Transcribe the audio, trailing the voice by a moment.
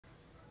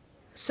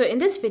So in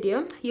this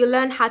video, you'll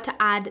learn how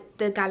to add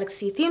the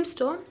Galaxy theme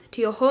store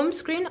to your home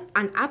screen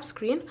and app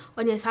screen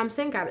on your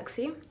Samsung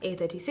Galaxy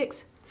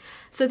A36.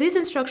 So these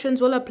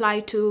instructions will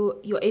apply to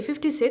your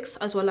A56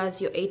 as well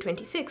as your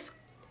A26.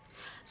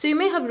 So you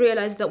may have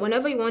realized that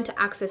whenever you want to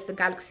access the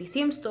Galaxy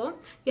theme store,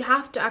 you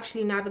have to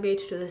actually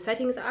navigate to the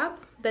settings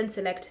app, then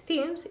select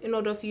themes in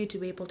order for you to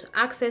be able to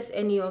access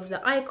any of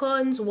the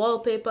icons,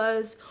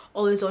 wallpapers,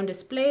 always on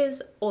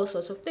displays, all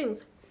sorts of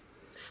things.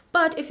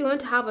 But if you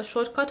want to have a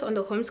shortcut on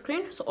the home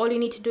screen, so all you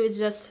need to do is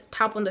just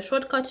tap on the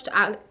shortcut to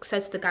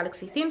access the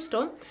Galaxy theme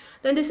store,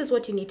 then this is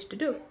what you need to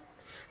do.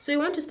 So you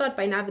want to start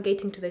by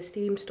navigating to this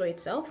theme store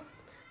itself.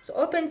 So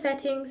open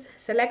settings,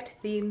 select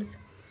themes,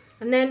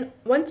 and then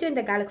once you're in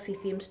the Galaxy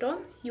theme store,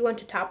 you want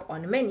to tap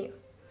on menu.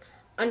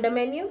 Under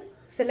menu,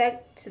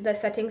 select the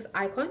settings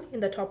icon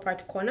in the top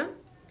right corner.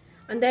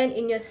 And then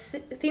in your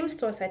theme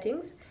store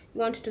settings,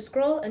 you want to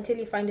scroll until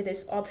you find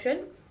this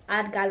option,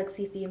 add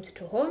Galaxy themes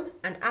to home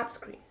and app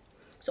screen.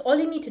 So all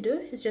you need to do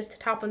is just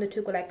tap on the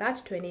toggle like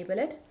that to enable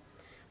it.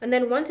 And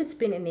then once it's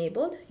been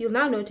enabled, you'll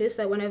now notice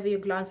that whenever you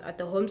glance at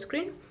the home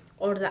screen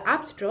or the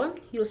apps drawer,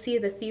 you'll see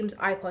the themes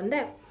icon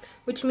there,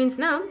 which means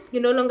now you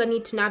no longer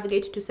need to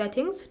navigate to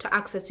settings to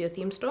access your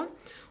theme store.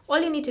 All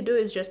you need to do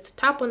is just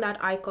tap on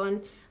that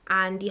icon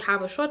and you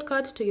have a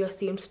shortcut to your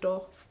theme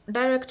store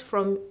direct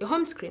from your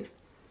home screen.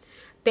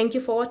 Thank you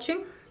for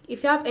watching.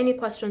 If you have any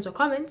questions or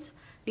comments,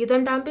 leave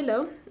them down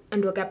below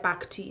and we'll get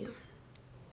back to you.